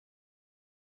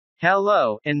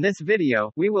Hello, in this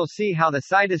video, we will see how the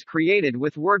site is created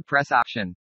with WordPress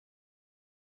option.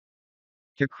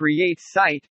 To create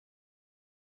site,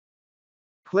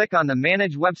 click on the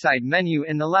Manage Website menu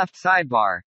in the left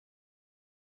sidebar.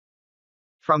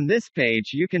 From this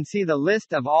page you can see the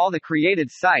list of all the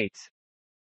created sites.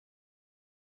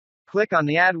 Click on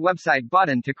the Add Website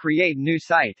button to create new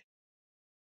site.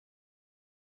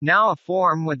 Now a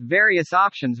form with various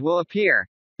options will appear.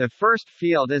 The first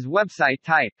field is website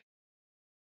type.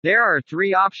 There are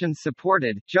 3 options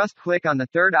supported, just click on the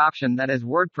third option, that is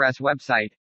WordPress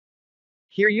website.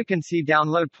 Here you can see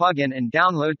Download Plugin and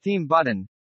Download Theme button.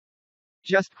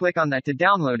 Just click on that to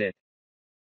download it.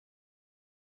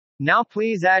 Now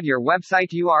please add your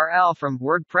website URL from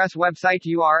WordPress website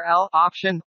URL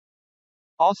option.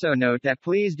 Also note that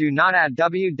please do not add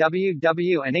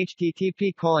www and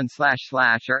http://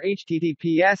 or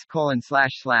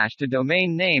https:// to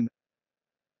domain name.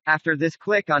 After this,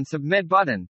 click on Submit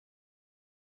button.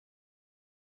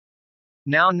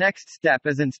 Now next step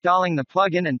is installing the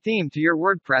plugin and theme to your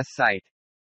WordPress site.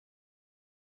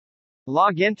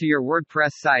 Log into your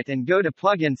WordPress site and go to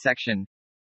Plugin section.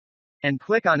 And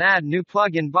click on Add New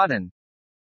Plugin button.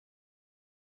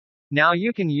 Now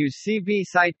you can use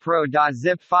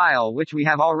CBsitepro.zip file which we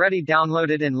have already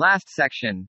downloaded in last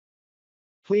section.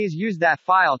 Please use that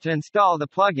file to install the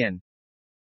plugin.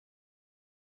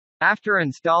 After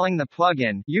installing the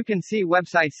plugin, you can see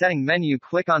Website Setting menu.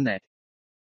 Click on that.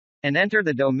 And enter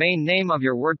the domain name of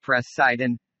your WordPress site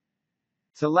and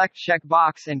select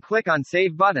checkbox and click on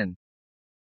Save button.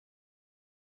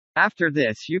 After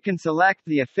this you can select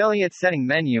the Affiliate Setting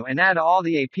menu and add all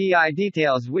the API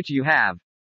details which you have.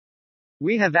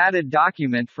 We have added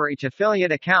document for each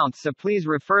affiliate account, so please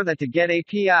refer that to Get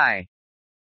API.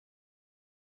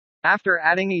 After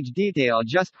adding each detail,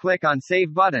 just click on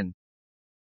Save button.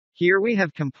 Here we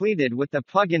have completed with the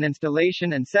plugin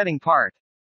installation and setting part.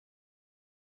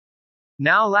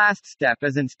 Now last step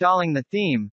is installing the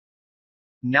theme.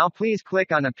 Now please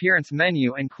click on Appearance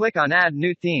menu and click on Add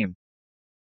New Theme.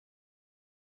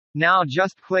 Now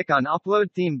just click on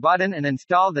Upload Theme button and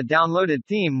install the downloaded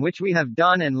theme which we have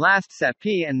done in last step,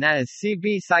 and that is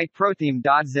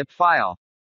CBsiteprotheme.zip file.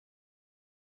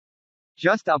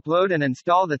 Just upload and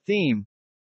install the theme.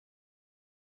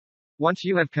 Once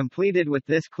you have completed with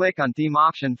this, click on Theme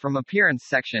option from Appearance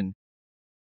section.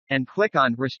 And click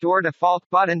on Restore Default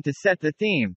button to set the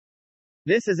theme.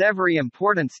 This is every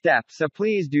important step, so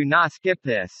please do not skip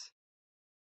this.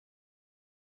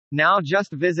 Now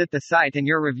just visit the site and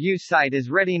your review site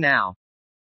is ready now.